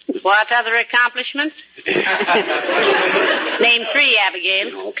accomplishments. What other accomplishments? Name 3,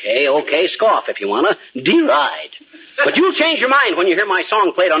 Abigail. Okay, scoff if you wanna. Deride. But you'll change your mind when you hear my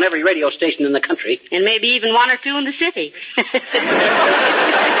song played on every radio station in the country. And maybe even 1 or 2 in the city.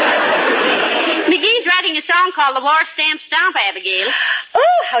 McGee's writing a song called The War Stamp Stomp, Abigail.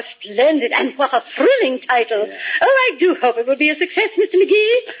 Oh, how splendid, and what a thrilling title. Yeah. Oh, I do hope it will be a success, Mr.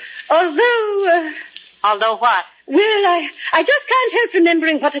 McGee. Although... Although what? Well, I just can't help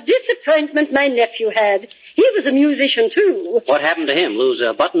remembering what a disappointment my nephew had. He was a musician, too. What happened to him? Lose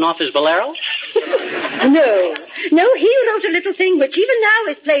a button off his bolero? No, he wrote a little thing which even now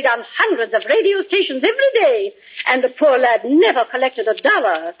is played on hundreds of radio stations every day. And the poor lad never collected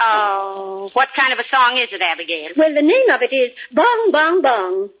 $1. Oh, what kind of a song is it, Abigail? Well, the name of it is Bong Bong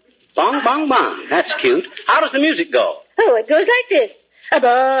Bong. Bong Bong Bong. That's cute. How does the music go? Oh, it goes like this. A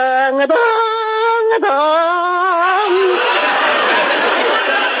bong, a bong, a bong.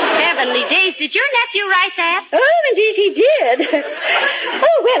 Heavenly days, did your nephew write that? Oh, indeed he did.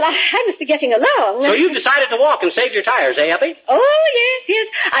 Oh, well, I must be getting along. So you decided to walk and save your tires, eh, Uppy? Oh, yes.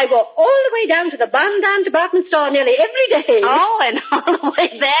 I walk all the way down to the Bon-Don department store nearly every day. Oh, and all the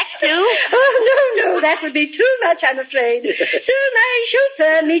way back, too? Oh, no, that would be too much, I'm afraid. So my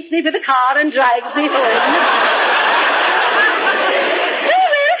chauffeur meets me with a car and drives me home.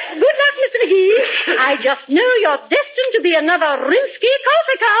 Good luck, Mr. McGee. I just know you're destined to be another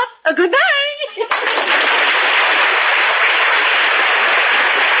Rimsky-Korsakov. Goodbye.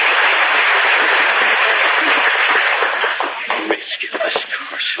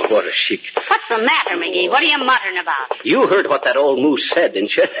 Rimsky-Korsakov. What a chic. What's the matter, McGee? What are you muttering about? You heard what that old moose said,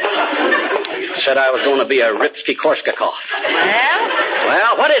 didn't you? Said I was going to be a Ripsky-Korsakov.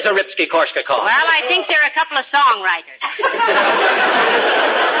 Well, what is a Ripsky-Korsakov? Well, I think they're a couple of songwriters.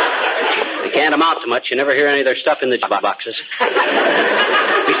 They can't amount to much. You never hear any of their stuff in the boxes.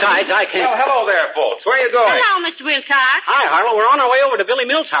 Besides, I can't... Oh, hello there, folks. Where are you going? Hello, Mr. Wilcox. Hi, Harlow. We're on our way over to Billy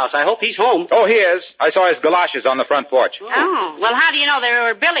Mills' house. I hope he's home. Oh, he is. I saw his galoshes on the front porch. Oh, well, how do you know they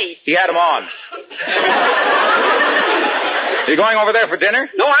were Billy's? He had them on. You going over there for dinner?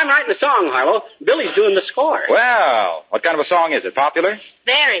 No, I'm writing a song, Harlow. Billy's doing the score. Well, what kind of a song is it? Popular?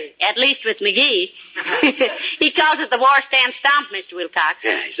 Very, at least with McGee. He calls it the War Stamp Stomp, Mr. Wilcox.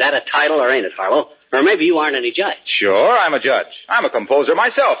 Yeah, is that a title or ain't it, Harlow? Or maybe you aren't any judge. Sure, I'm a judge. I'm a composer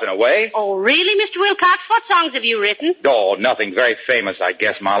myself, in a way. Oh, really, Mr. Wilcox? What songs have you written? Oh, nothing very famous, I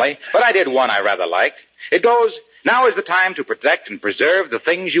guess, Molly. But I did one I rather liked. It goes, now is the time to protect and preserve the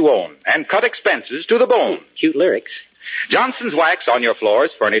things you own and cut expenses to the bone. Cute lyrics. Johnson's Wax on your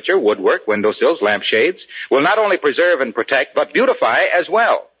floors, furniture, woodwork, windowsills, lampshades will not only preserve and protect, but beautify as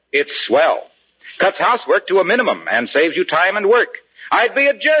well. It's swell. Cuts housework to a minimum and saves you time and work. I'd be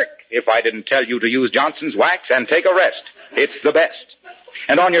a jerk if I didn't tell you to use Johnson's Wax and take a rest. It's the best.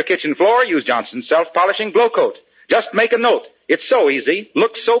 And on your kitchen floor, use Johnson's self-polishing glow coat. Just make a note. It's so easy,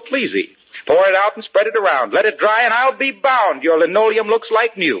 looks so pleasy. Pour it out and spread it around. Let it dry and I'll be bound. Your linoleum looks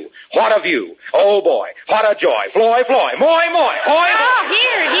like new. What a view. Oh, boy. What a joy. Floy, floy. Moy, moy. Hoy, hoy. Oh,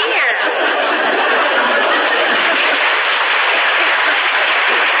 here.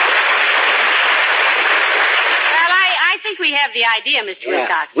 Well, I think we have the idea, Mr.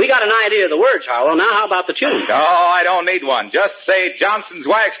 Wilcox. We got an idea of the words, Harlow. Now how about the tune? Oh, I don't need one. Just say Johnson's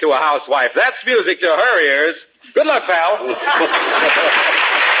Wax to a housewife. That's music to her ears. Good luck, pal.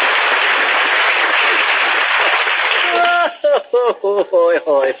 Floyd.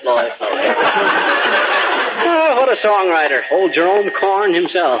 Oh, what a songwriter. Old Jerome Korn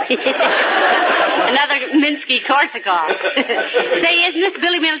himself. Another Minsky-Korsakov. Say, isn't this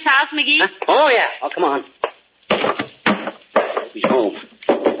Billy Mills' house, McGee? Huh? Oh, yeah. Oh, come on. He's home.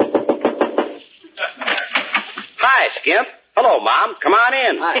 Hi, Skimp. Hello, Mom. Come on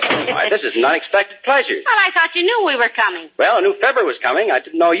in. Why, this is an unexpected pleasure. Well, I thought you knew we were coming. Well, I knew February was coming. I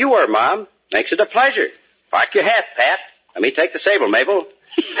didn't know you were, Mom. Makes it a pleasure. Park your hat, Pat. Let me take the sable, Mabel.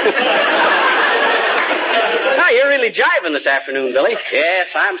 Now, you're really jiving this afternoon, Billy.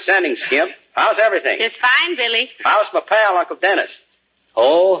 Yes, I'm sending, Skimp. How's everything? It's fine, Billy. How's my pal, Uncle Dennis?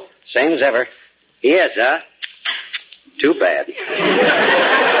 Oh, same as ever. He is, huh? Too bad.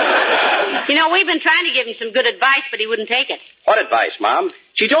 You know, we've been trying to give him some good advice, but he wouldn't take it. What advice, Mom?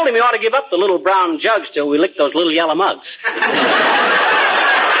 She told him he ought to give up the little brown jugs till we lick those little yellow mugs.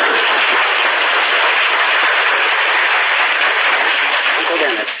 Uncle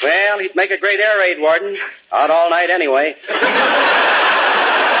Dennis. Well, he'd make a great air raid warden. Out all night anyway.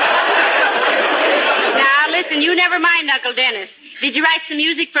 Now, listen, you never mind, Uncle Dennis. Did you write some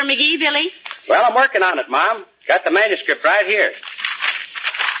music for McGee, Billy? Well, I'm working on it, Mom. Got the manuscript right here.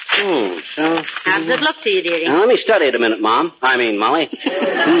 So... How does it look to you, dearie? Now, let me study it a minute, Molly.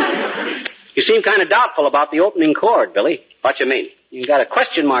 You seem kind of doubtful about the opening chord, Billy. What you mean? You got a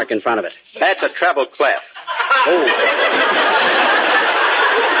question mark in front of it. That's a treble clef.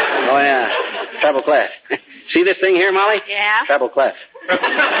 Oh, yeah. Treble clef. See this thing here, Molly? Yeah? Treble clef.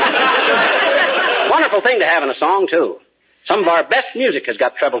 Wonderful thing to have in a song, too. Some of our best music has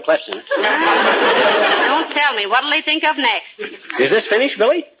got treble clefs in it. Don't tell me. What'll they think of next? Is this finished,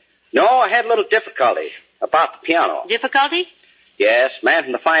 Billy? No, I had a little difficulty about the piano. Difficulty? Yes, man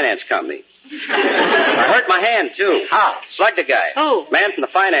from the finance company. I hurt my hand, too. How? Slugged a guy. Who? Man from the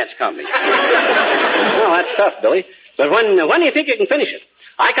finance company. Well, that's tough, Billy. But when do you think you can finish it?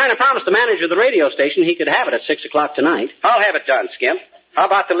 I kind of promised the manager of the radio station he could have it at 6 o'clock tonight. I'll have it done, Skimp. How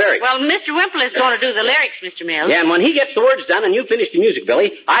about the lyrics? Well, Mr. Wimple is going to do the lyrics, Mr. Mills. Yeah, and when he gets the words done and you finish the music,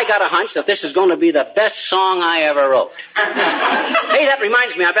 Billy, I got a hunch that this is going to be the best song I ever wrote. Hey, that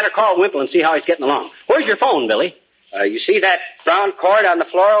reminds me, I better call Wimple and see how he's getting along. Where's your phone, Billy? You see that brown cord on the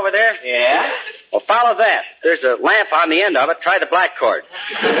floor over there? Yeah? Well, follow that. There's a lamp on the end of it. Try the black cord.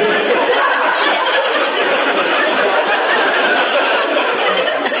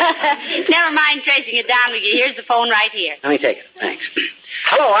 Never mind tracing it down, McGee. Here's the phone right here. Let me take it. Thanks.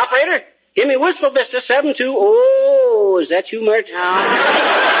 Hello, operator. Give me Wistful Vista 72. Oh, is that you, Mert? No.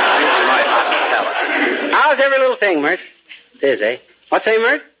 How's every little thing, Mert? It is, eh? What's say,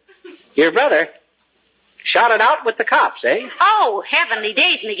 Mert? Your brother shot it out with the cops, eh? Oh, heavenly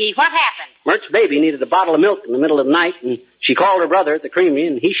days, McGee. What happened? Mert's baby needed a bottle of milk in the middle of the night, and she called her brother at the creamery,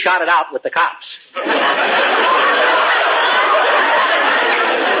 and he shot it out with the cops.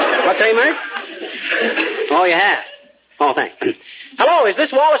 What say, Mert? Oh, you have? Oh, thanks. Hello, is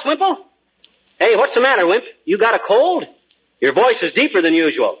this Wallace Wimple? Hey, what's the matter, Wimp? You got a cold? Your voice is deeper than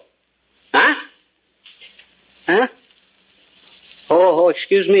usual. Huh? Huh? Oh,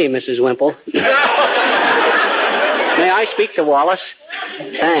 excuse me, Mrs. Wimple. May I speak to Wallace?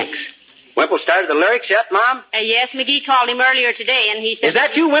 Thanks. Wimple started the lyrics yet, Mom? Yes, McGee called him earlier today, and he said... Is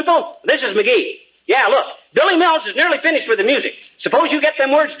that you, Wimple? This is McGee. Yeah, look, Billy Mills is nearly finished with the music. Suppose you get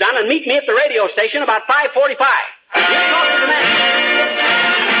them words done and meet me at the radio station about 5:45. You talk to the man.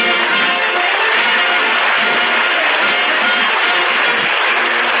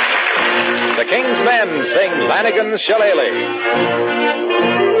 The King's Men sing Lanigan's Shillelagh.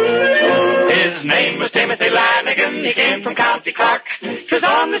 His name was Timothy Lanigan, he came from County Cork. 'Twas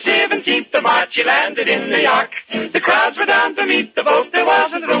on the 17th of March he landed in New York. The crowds were down to meet the boat, there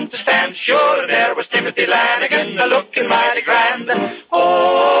wasn't room to stand. Sure, there was Timothy Lanigan, a-looking mighty grand.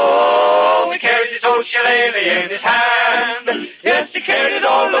 Oh, he carried his old shillelagh in his hand. Yes, he carried it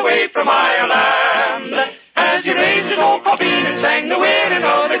all the way from Ireland. As he raised his old coffin and sang the wearing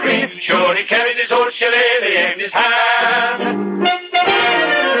of the green. Sure, he carried his old shillelagh in his hand.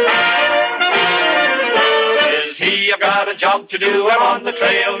 I've got a job to do, I'm on the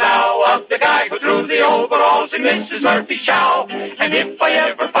trail now of the guy who threw the overalls in Mrs. Murphy's chow. And if I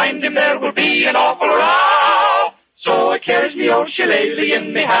ever find him, there will be an awful row. So I carries me old shillelagh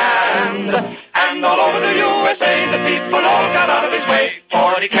in me hand. And all over the USA, the people all got out of his way,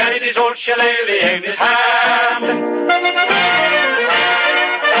 for he carried his old shillelagh in his hand.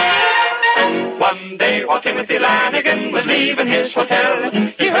 One day while Timothy Lanigan was leaving his hotel,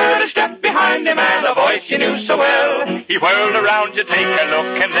 he heard a step behind him and a voice he knew so well. He whirled around to take a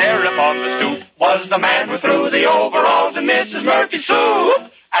look, and there upon the stoop was the man who threw the overalls in Mrs. Murphy's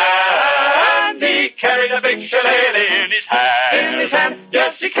soup. And he carried a big shillelagh in his hand. In his hand,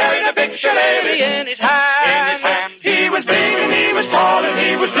 yes, he carried a big shillelagh in his hand. In his hand, he was big and he was tall and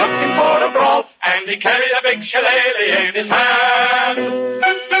he was looking for a brawl, and he carried a big shillelagh in his hand.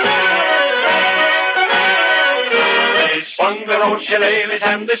 They swung their old shillelaghs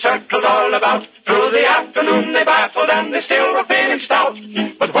and they circled all about. Through the afternoon they battled and they still were feeling stout.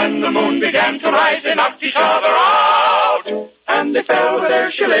 But when the moon began to rise, they knocked each other out. And they fell with their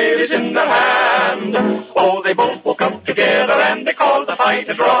shillelaghs in their hand. Oh, they both woke up together and they called the fight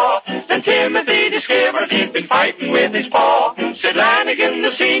a draw. Then Timothy discovered he'd been fighting with his paw. Said Lanigan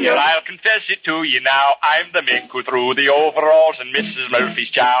the senior, I'll confess it to you now, I'm the Mick who threw the overalls and Mrs.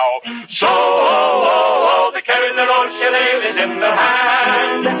 Murphy's chow. So, they carried their old shillelaghs in their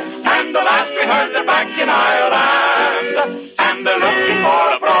hand. And the last we heard they're back in Ireland. And they're looking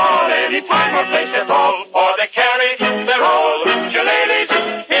for a brawl any time or place at all. For they carry their old shillelaghs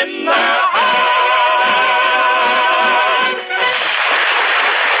in their hand.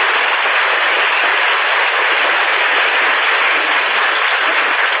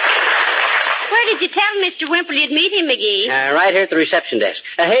 Where did you tell Mr. Wimple you'd meet him, McGee? Right here at the reception desk.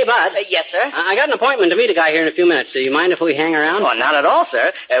 Hey, Bud. Yes, sir? I got an appointment to meet a guy here in a few minutes. Do you mind if we hang around? Oh, not at all,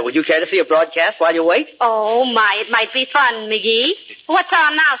 sir. Would you care to see a broadcast while you wait? Oh, my, it might be fun, McGee. What's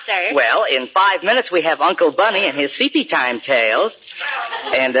on now, sir? Well, in 5 minutes we have Uncle Bunny and his CP Time tales.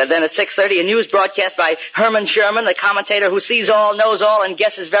 And then at 6:30 a news broadcast by Herman Sherman, the commentator who sees all, knows all, and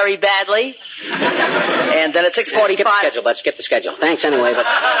guesses very badly. And then at 6:45... Skip the schedule, Bud. Skip the schedule. Thanks anyway, but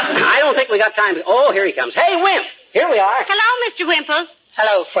I don't think we got time to... Oh, here he comes. Hey, Wimp! Here we are. Hello, Mr. Wimple.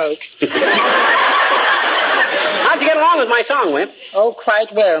 Hello, folks. How'd you get along with my song, Wimp? Oh,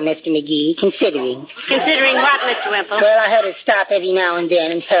 quite well, Mr. McGee, considering. Considering what, Mr. Wimple? Well, I had to stop every now and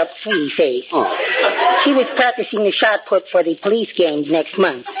then and help Sweetie Face. Oh. She was practicing the shot put for the police games next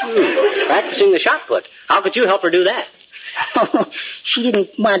month. Practicing the shot put. How could you help her do that? She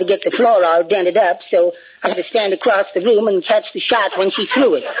didn't want to get the floor all dented up, so I had to stand across the room and catch the shot when she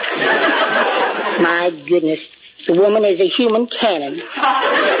threw it. My goodness, the woman is a human cannon.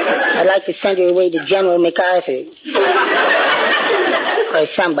 I'd like to send her away to General MacArthur. Or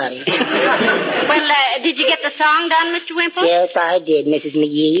somebody. Well, did you get the song done, Mr. Wimple? Yes, I did, Mrs.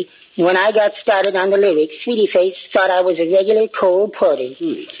 McGee. When I got started on the lyrics, Sweetie Face thought I was a regular Cole Porter.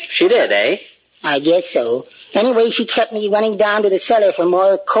 She did, eh? I guess so. Anyway, she kept me running down to the cellar for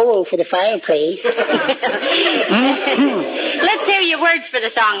more coal for the fireplace. Let's hear your words for the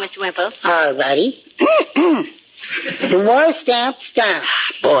song, Mr. Wimple. All righty. The War Stamped Stomp.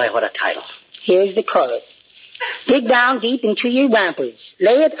 Boy, what a title. Here's the chorus. Dig down deep into your rampers.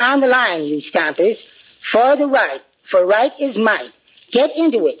 Lay it on the line, you stompers. For the right, for right is might. Get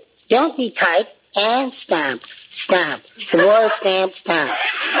into it. Don't be tight. And stomp. Stomp. The War Stamped Stomp.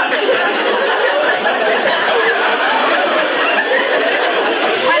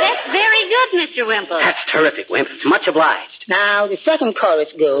 Mr. Wimple. That's terrific, Wimp. Much obliged. Now, the second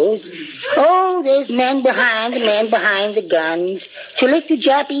chorus goes, oh, there's men behind the guns to lick the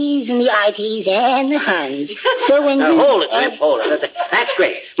Jappies and the ITs and the Huns. So when you... Hold it, Wimp, hold it. That's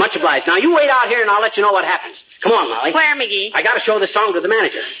great. Much obliged. Now, you wait out here and I'll let you know what happens. Come on, Molly. Where, McGee? I gotta show this song to the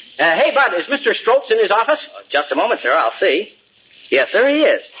manager. Hey, Bud, is Mr. Strotz in his office? Just a moment, sir. I'll see. Yes, sir, he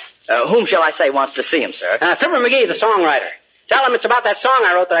is. Whom shall I say wants to see him, sir? Fibber McGee, the songwriter. Tell him it's about that song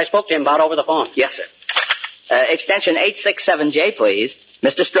I wrote that I spoke to him about over the phone. Yes, sir. Extension 867J, please.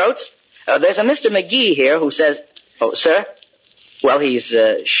 Mr. Strotz, there's a Mr. McGee here who says... Oh, sir? Well, he's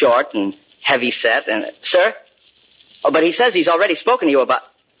short and heavy-set and... Sir? Oh, but he says he's already spoken to you about...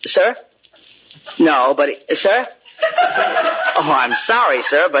 Sir? No, but... Sir? Oh, I'm sorry,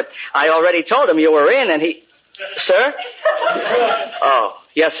 sir, but I already told him you were in and he... Sir? Oh,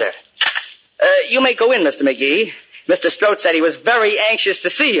 yes, sir. You may go in, Mr. McGee. Mr. Strotz said he was very anxious to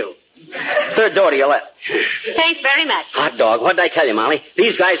see you. Third door to your left. Thanks very much. Hot dog. What did I tell you, Molly?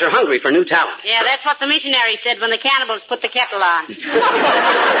 These guys are hungry for new talent. Yeah, that's what the missionary said when the cannibals put the kettle on.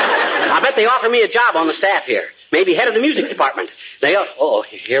 I bet they offer me a job on the staff here. Maybe head of the music department. Oh,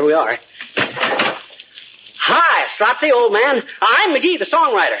 here we are. Hi, Strotzy, old man. I'm McGee, the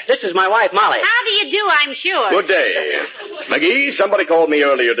songwriter. This is my wife, Molly. How do you do, I'm sure. Good day. McGee, somebody called me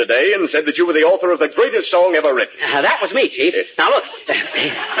earlier today and said that you were the author of the greatest song ever written. That was me, Chief. Now, look.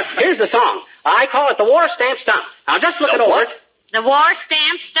 Here's the song. I call it the War Stamp Stomp. Now, just look it over. The War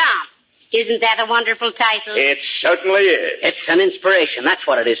Stamp Stomp. Isn't that a wonderful title? It certainly is. It's an inspiration. That's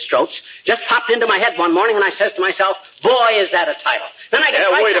what it is, Stroats. Just popped into my head one morning and I says to myself, boy, is that a title. Then I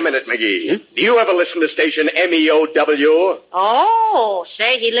get Wait a minute, McGee. Do you ever listen to station MEOW? Oh,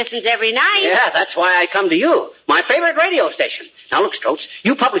 say, he listens every night. Yeah, that's why I come to you. My favorite radio station. Now, look, Stroats,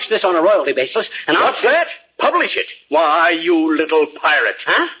 you publish this on a royalty basis, and I'll... What's that? Publish it. Why, you little pirate.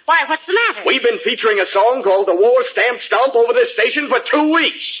 Huh? Why, what's the matter? We've been featuring a song called The War Stamp Stomp over this station for 2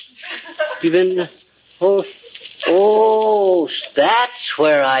 weeks. You've been... Oh, that's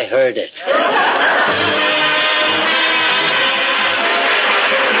where I heard it.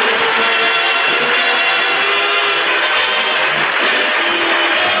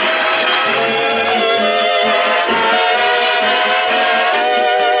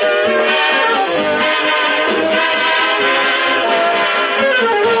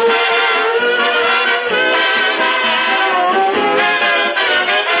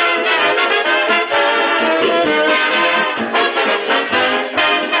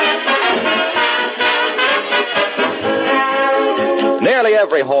 Nearly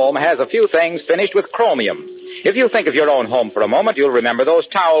every home has a few things finished with chromium. If you think of your own home for a moment, you'll remember those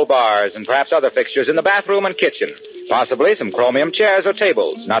towel bars and perhaps other fixtures in the bathroom and kitchen. Possibly some chromium chairs or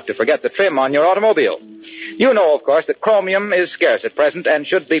tables, not to forget the trim on your automobile. You know, of course, that chromium is scarce at present and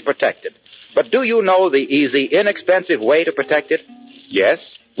should be protected. But do you know the easy, inexpensive way to protect it?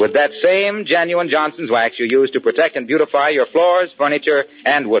 Yes, with that same genuine Johnson's wax you use to protect and beautify your floors, furniture,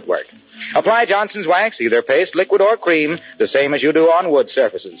 and woodwork. Apply Johnson's wax, either paste, liquid, or cream, the same as you do on wood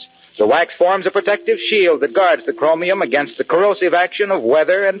surfaces. The wax forms a protective shield that guards the chromium against the corrosive action of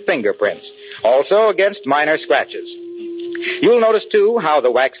weather and fingerprints, also against minor scratches. You'll notice, too, how the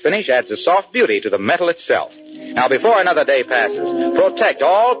wax finish adds a soft beauty to the metal itself. Now, before another day passes, protect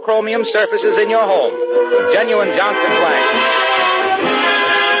all chromium surfaces in your home with genuine Johnson's wax.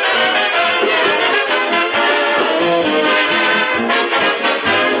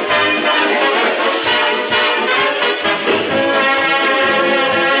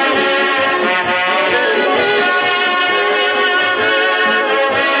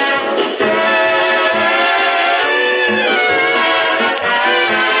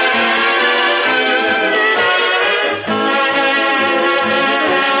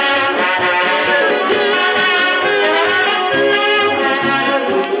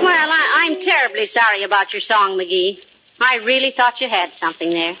 Sorry about your song, McGee. I really thought you had something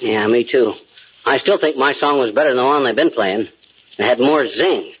there. Yeah, me too. I still think my song was better than the one they've been playing. It had more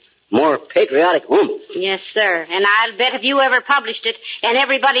zing, more patriotic oomph. Yes, sir. And I'll bet if you ever published it and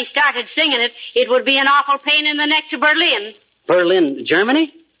everybody started singing it, it would be an awful pain in the neck to Berlin. Berlin,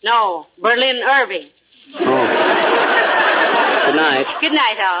 Germany? No, Berlin Irving. Oh. Good night. Good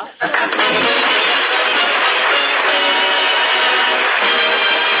night, all.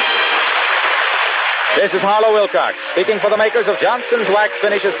 This is Harlow Wilcox, speaking for the makers of Johnson's Wax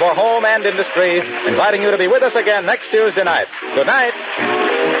Finishes for Home and Industry, inviting you to be with us again next Tuesday night. Good night.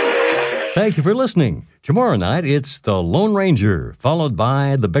 Thank you for listening. Tomorrow night, it's The Lone Ranger, followed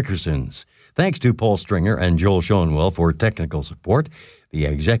by The Bickersons. Thanks to Paul Stringer and Joel Schoenwell for technical support. The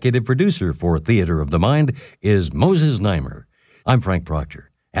executive producer for Theater of the Mind is Moses Neimer. I'm Frank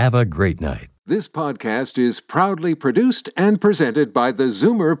Proctor. Have a great night. This podcast is proudly produced and presented by the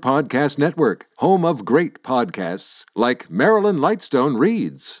Zoomer Podcast Network, home of great podcasts like Marilyn Lightstone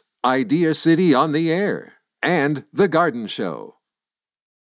Reads, Idea City on the Air, and The Garden Show.